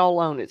turn it all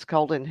on, it's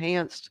called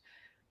enhanced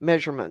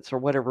measurements or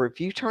whatever.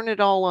 If you turn it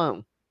all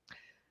on,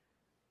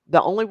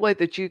 the only way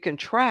that you can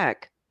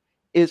track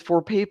is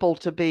for people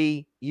to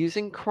be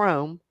using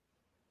Chrome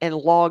and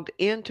logged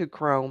into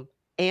Chrome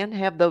and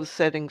have those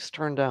settings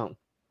turned on,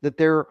 that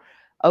they're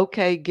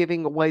okay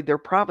giving away their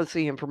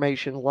privacy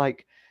information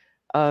like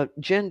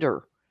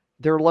gender,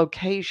 their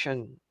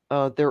location,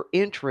 their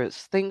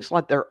interests, things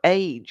like their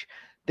age,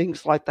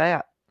 things like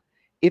that.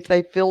 If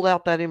they filled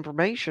out that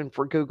information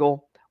for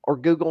Google or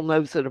Google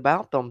knows it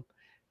about them,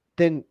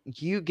 then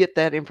you get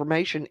that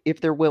information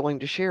if they're willing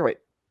to share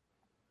it.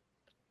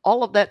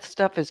 All of that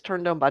stuff is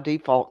turned on by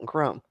default in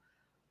Chrome.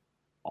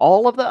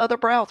 All of the other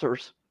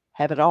browsers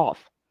have it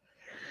off.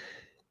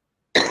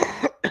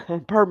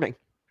 Pardon me.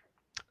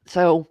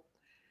 So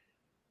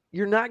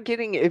you're not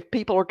getting, if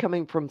people are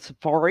coming from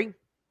Safari,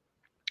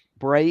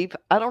 Brave,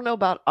 I don't know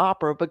about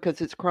Opera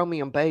because it's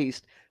Chromium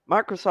based.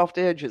 Microsoft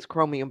Edge is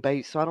Chromium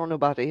based, so I don't know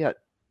about it.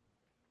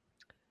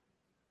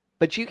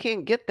 But you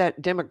can't get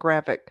that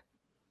demographic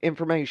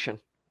information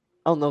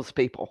on those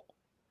people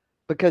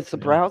because the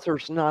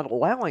browser's not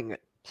allowing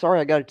it.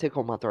 Sorry, I got a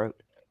tickle in my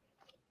throat.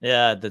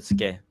 Yeah, that's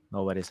okay.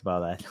 No worries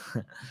about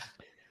that.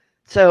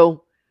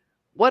 So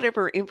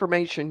whatever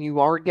information you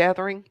are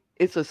gathering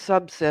is a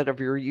subset of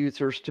your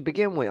users to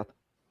begin with.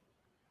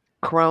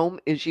 Chrome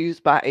is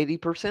used by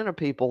 80% of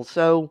people,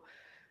 so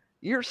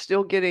you're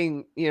still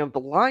getting, the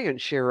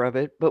lion's share of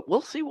it, but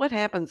we'll see what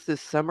happens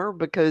this summer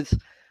because,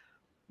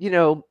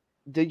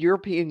 the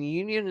European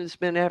Union has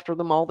been after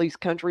them. All these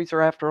countries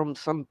are after them.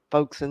 Some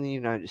folks in the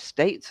United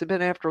States have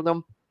been after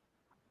them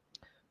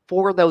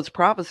for those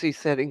privacy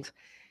settings.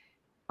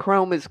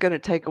 Chrome is going to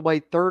take away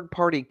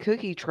third-party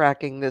cookie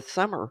tracking this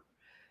summer,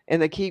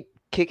 and they keep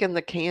kicking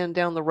the can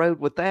down the road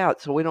with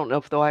that, so we don't know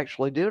if they'll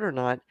actually do it or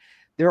not.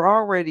 They're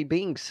already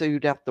being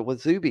sued at the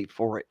wazooby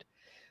for it.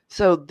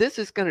 So this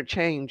is going to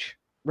change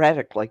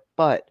radically,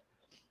 but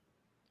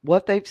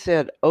what they've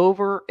said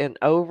over and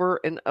over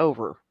and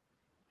over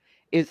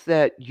is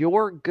that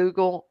your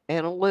Google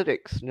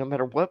Analytics, no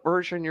matter what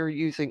version you're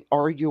using,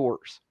 are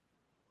yours,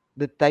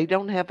 that they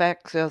don't have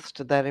access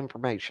to that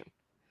information.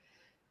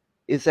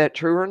 Is that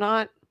true or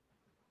not?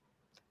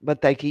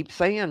 But they keep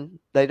saying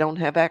they don't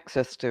have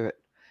access to it.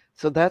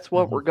 So that's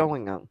what we're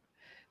going on.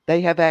 They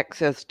have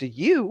access to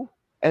you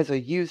as a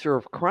user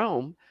of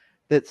Chrome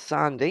that's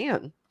signed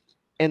in,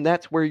 and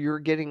that's where you're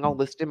getting all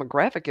this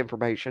demographic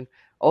information.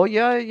 Oh,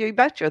 yeah, you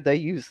betcha they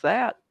use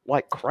that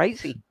like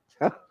crazy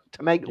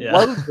to make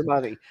loads of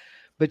money.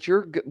 But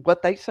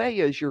what they say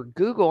is your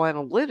Google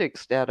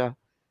Analytics data,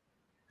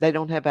 they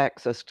don't have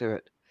access to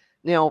it.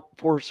 Now,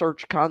 for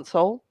Search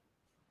Console,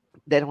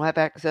 they don't have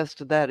access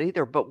to that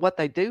either. But what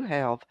they do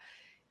have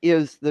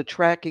is the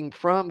tracking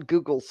from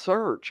Google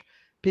Search,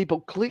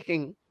 people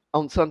clicking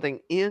on something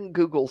in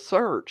Google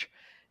Search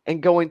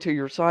and going to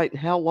your site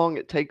and how long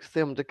it takes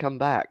them to come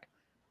back.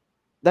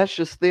 That's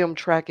just them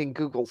tracking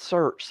Google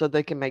Search so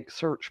they can make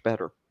search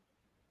better.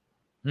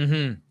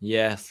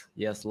 Yes,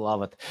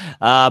 love it.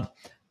 I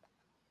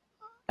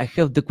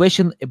have the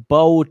question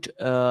about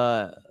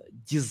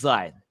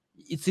design.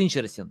 It's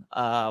interesting.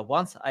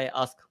 Once I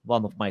asked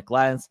one of my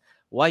clients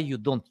why you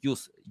don't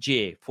use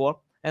GA4,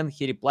 and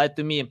he replied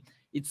to me,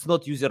 it's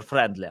not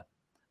user-friendly.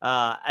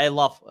 I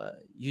love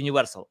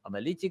Universal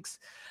Analytics.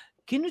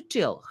 Can you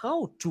tell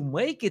how to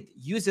make it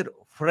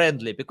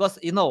user-friendly? Because,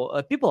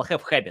 people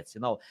have habits,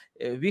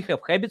 we have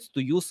habits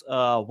to use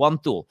one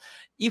tool.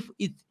 If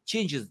it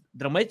changes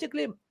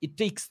dramatically, it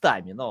takes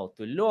time, to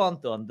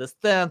learn, to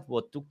understand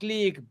what to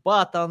click,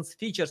 buttons,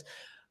 features.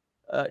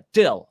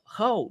 Tell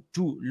how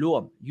to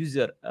learn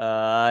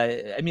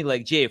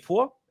like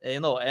GA4,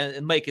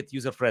 and make it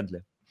user-friendly.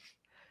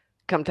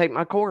 Come take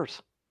my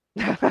course.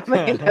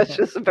 That's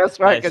just the best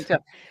way I can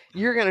tell.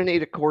 You're going to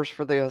need a course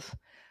for this.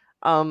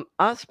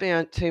 I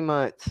spent 2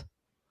 months,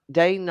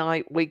 day,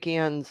 night,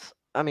 weekends,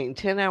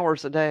 10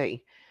 hours a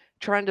day,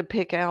 trying to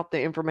pick out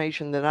the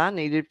information that I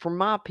needed for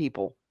my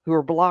people who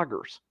are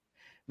bloggers,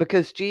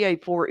 because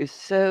GA4 is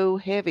so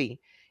heavy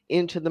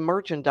into the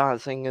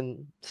merchandising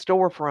and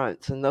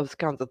storefronts and those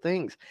kinds of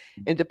things,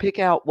 and to pick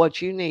out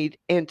what you need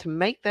and to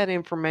make that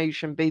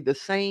information be the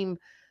same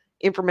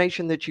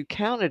information that you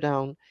counted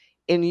on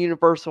in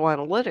Universal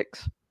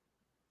Analytics.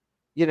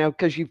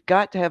 Because you've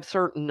got to have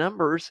certain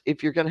numbers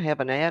if you're going to have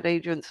an ad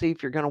agency,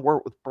 if you're going to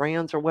work with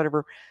brands or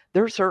whatever.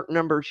 There are certain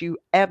numbers you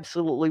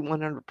absolutely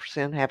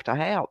 100% have to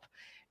have,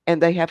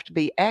 and they have to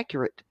be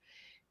accurate.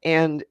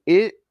 And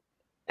you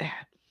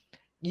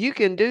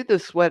can do the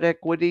sweat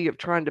equity of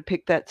trying to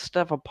pick that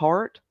stuff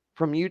apart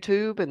from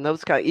YouTube and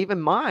those guys, even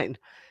mine,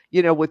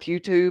 with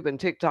YouTube and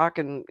TikTok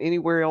and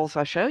anywhere else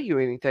I show you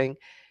anything.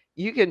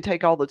 You can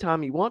take all the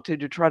time you want to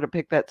try to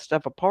pick that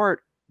stuff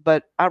apart,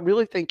 but I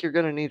really think you're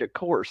going to need a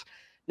course.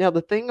 Now,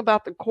 the thing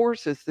about the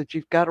course is that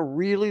you've got to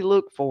really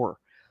look for.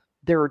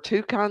 There are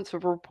 2 kinds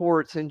of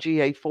reports in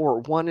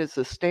GA4. One is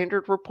a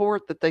standard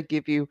report that they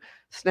give you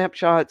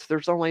snapshots.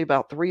 There's only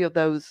about 3 of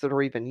those that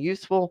are even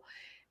useful.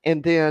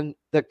 And then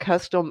the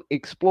custom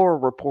Explorer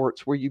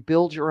reports where you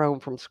build your own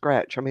from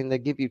scratch. I mean, they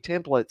give you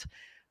templates,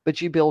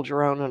 but you build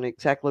your own on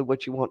exactly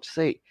what you want to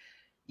see.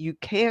 You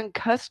can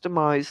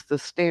customize the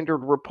standard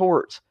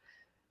reports,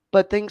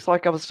 but things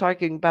like I was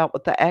talking about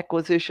with the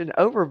acquisition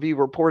overview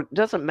report, it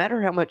doesn't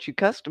matter how much you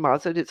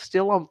customize it, it's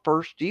still on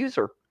first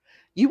user.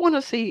 You want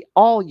to see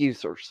all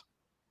users.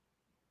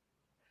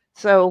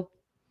 So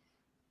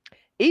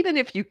even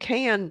if you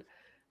can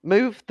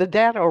move the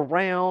data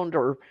around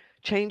or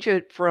change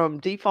it from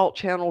default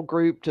channel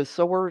group to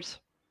source,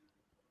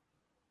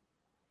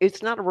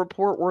 it's not a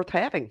report worth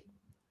having.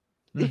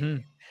 Mm-hmm.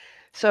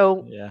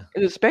 So, Yeah.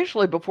 and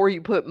especially before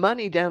you put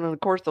money down, and of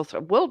course they'll say,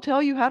 we'll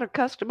tell you how to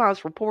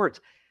customize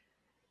reports.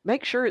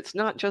 Make sure it's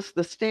not just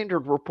the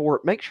standard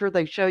report. Make sure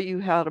they show you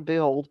how to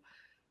build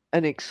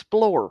an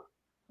Explore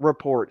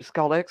report. It's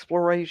called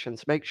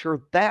Explorations. Make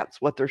sure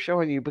that's what they're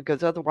showing you,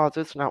 because otherwise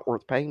it's not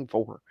worth paying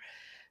for.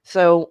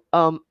 So,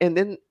 and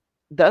then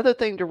the other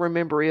thing to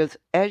remember is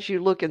as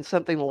you look in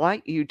something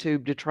like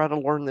YouTube to try to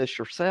learn this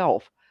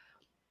yourself,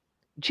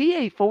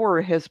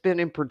 GA4 has been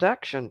in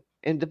production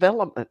and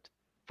development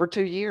for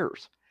 2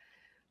 years.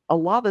 A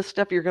lot of the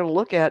stuff you're going to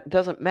look at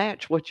doesn't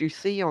match what you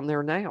see on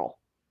there now.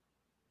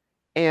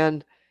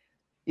 And,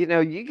 you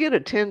know, you get a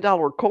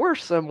 $10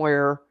 course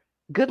somewhere,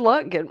 good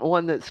luck getting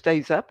one that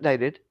stays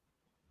updated,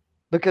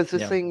 because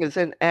this Yeah. thing is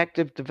in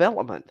active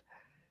development.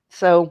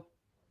 So,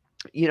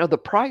 you know, the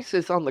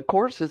prices on the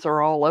courses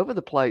are all over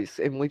the place,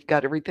 and we've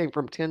got everything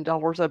from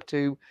 $10 up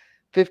to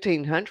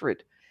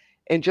 $1,500.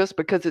 And just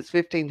because it's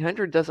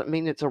 $1,500 doesn't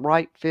mean it's a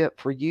right fit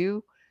for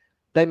you.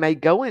 They may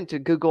go into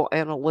Google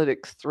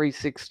Analytics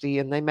 360,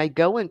 and they may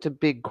go into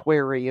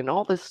BigQuery and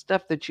all this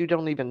stuff that you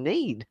don't even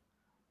need,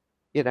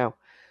 you know.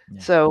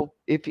 Yeah. So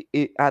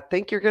I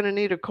think you're going to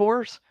need a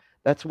course.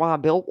 That's why I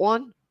built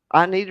one.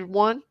 I needed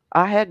one.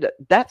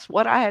 That's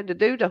what I had to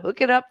do to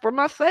hook it up for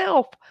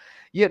myself,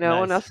 you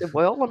know. And I Nice. said,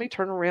 well, let me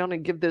turn around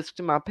and give this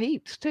to my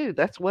peeps too.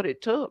 That's what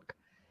it took.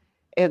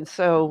 And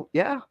so,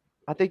 yeah,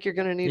 I think you're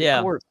going to need a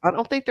Yeah. course. I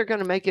don't think they're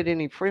going to make it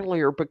any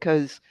friendlier,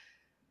 because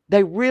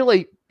they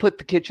really put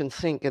the kitchen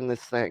sink in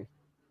this thing.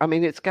 I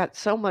mean, it's got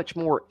so much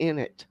more in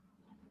it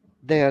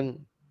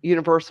than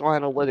Universal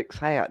Analytics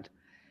had.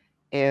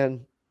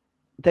 And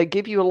they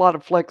give you a lot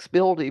of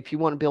flexibility if you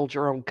want to build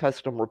your own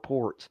custom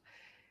reports.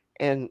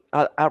 And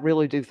I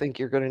really do think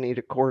you're going to need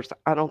a course.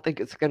 I don't think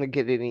it's going to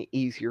get any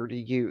easier to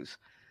use.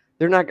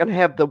 They're not going to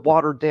have the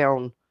watered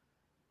down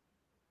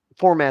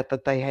format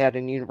that they had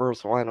in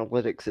Universal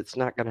Analytics. It's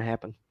not going to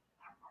happen.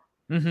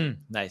 Mm-hmm.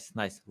 Nice,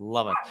 nice.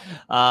 Love it.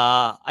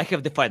 I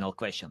have the final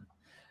question.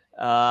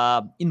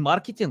 In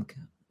marketing,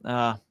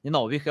 you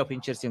know, we have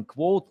interesting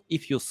quote: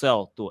 "If you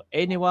sell to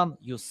anyone,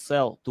 you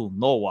sell to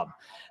no one."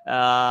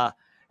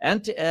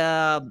 And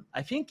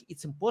I think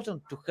it's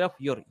important to have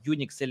your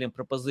unique selling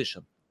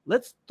proposition.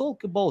 Let's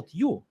talk about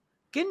you.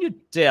 Can you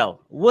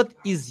tell what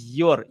is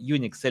your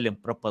unique selling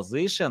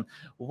proposition?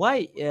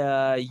 Why?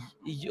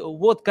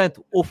 What kind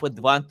of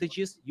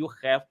advantages you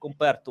have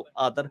compared to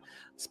other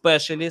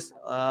specialists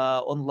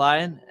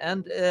online?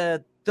 And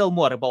tell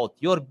more about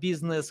your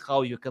business,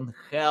 how you can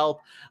help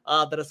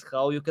others,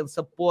 how you can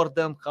support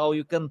them, how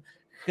you can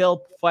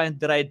help find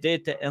the right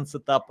data and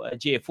set up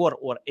GA4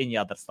 or any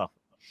other stuff.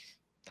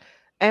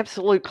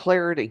 Absolute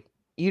clarity.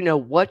 You know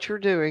what you're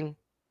doing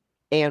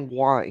and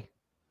why.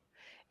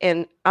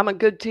 And I'm a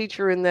good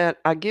teacher in that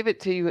I give it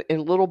to you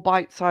in little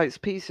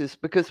bite-sized pieces,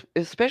 because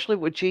especially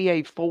with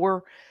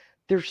GA4,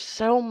 there's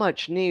so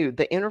much new.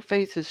 The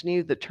interface is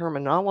new, the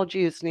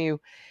terminology is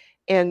new.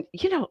 And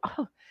you know,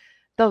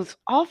 those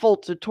awful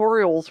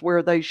tutorials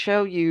where they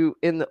show you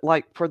in the,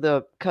 like for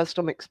the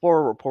custom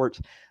Explorer reports,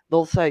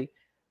 they'll say,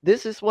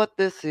 this is what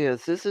this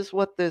is, this is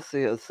what this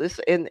is, this,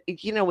 and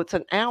you know, it's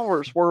an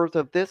hour's worth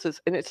of this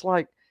is, and it's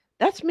like,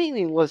 that's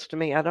meaningless to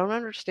me. I don't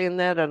understand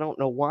that. I don't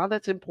know why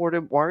that's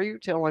important. Why are you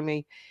telling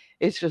me?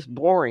 It's just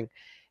boring.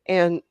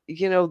 And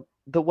you know,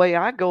 the way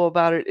I go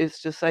about it is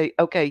to say,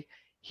 okay,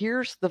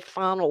 here's the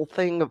final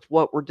thing of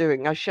what we're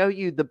doing. I show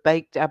you the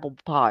baked apple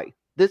pie.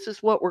 This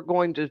is what we're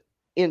going to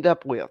end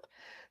up with.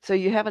 So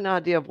you have an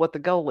idea of what the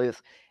goal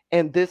is.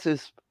 And this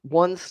is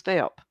one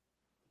step.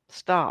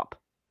 Stop.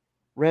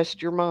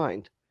 Rest your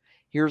mind.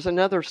 Here's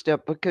another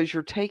step, because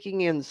you're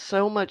taking in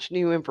so much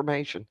new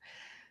information.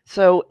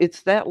 So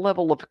it's that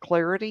level of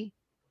clarity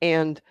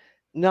and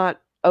not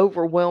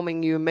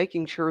overwhelming you, and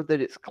making sure that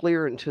it's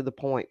clear and to the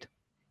point.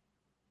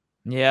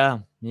 Yeah,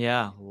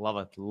 yeah, love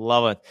it,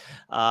 love it.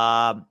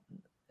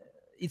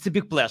 It's a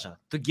big pleasure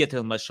to get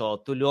on my show,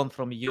 to learn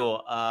from you.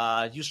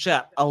 You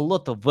share a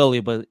lot of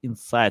valuable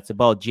insights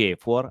about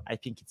GA4. I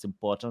think it's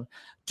important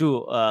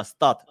to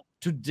start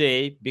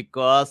today,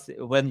 because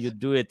when you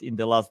do it in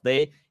the last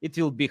day, it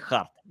will be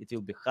hard. It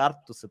will be hard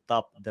to set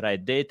up the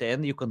right data,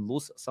 and you can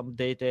lose some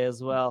data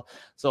as well.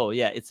 So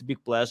yeah, it's a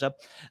big pleasure.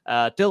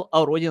 Tell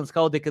our audience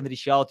how they can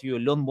reach out to you,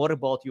 learn more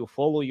about you,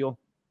 follow you.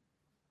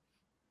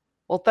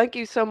 Well, thank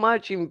you so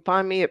much. You can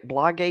find me at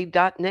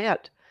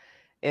blogaid.net.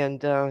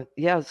 And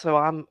yeah, so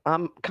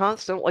I'm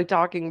constantly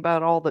talking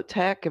about all the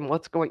tech and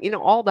what's going, you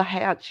know, all the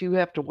hats you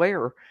have to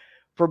wear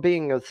for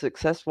being a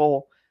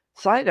successful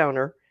site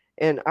owner.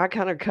 And I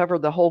kind of cover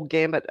the whole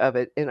gamut of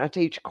it. And I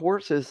teach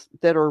courses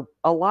that are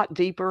a lot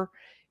deeper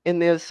in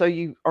this, so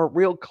you are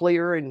real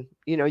clear and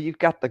you've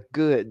got the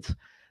goods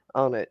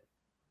on it.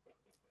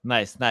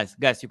 Nice.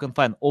 Guys, you can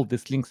find all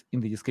these links in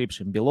the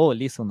description below.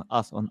 Listen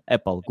us on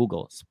Apple,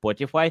 Google,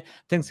 Spotify.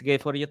 Thanks again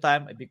for your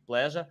time. A big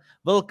pleasure.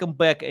 Welcome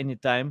back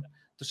anytime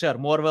to share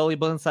more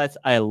valuable insights.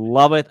 I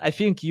love it. I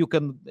think you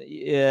can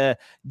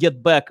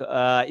get back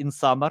in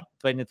summer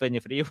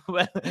 2023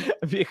 when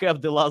we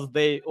have the last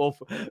day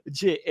of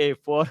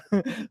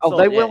GA4. Oh,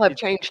 they will have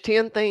changed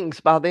 10 things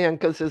by then,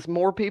 because as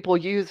more people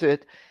use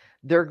it,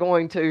 they're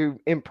going to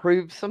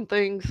improve some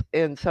things.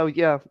 And so,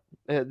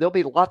 there'll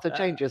be lots of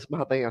changes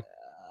by then.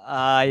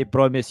 I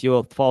promise you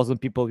 1,000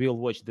 people will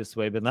watch this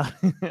webinar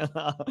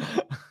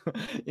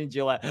in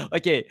July.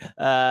 Okay.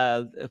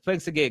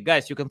 Thanks again,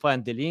 guys. You can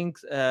find the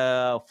links,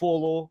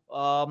 follow,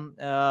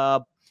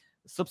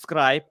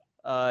 subscribe,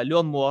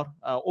 learn more,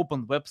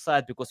 open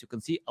website, because you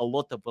can see a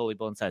lot of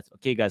valuable insights.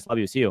 Okay, guys. Love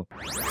you. See you.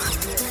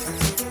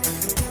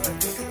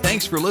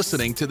 Thanks for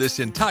listening to this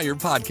entire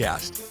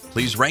podcast.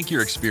 Please rank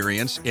your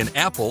experience in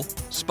Apple,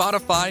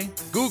 Spotify,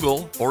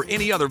 Google, or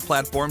any other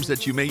platforms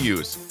that you may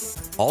use.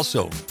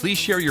 Also, please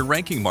share your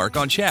ranking mark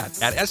on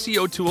chat at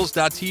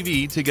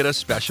SEOtools.tv to get a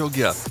special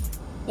gift.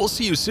 We'll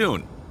see you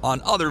soon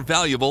on other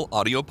valuable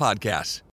audio podcasts.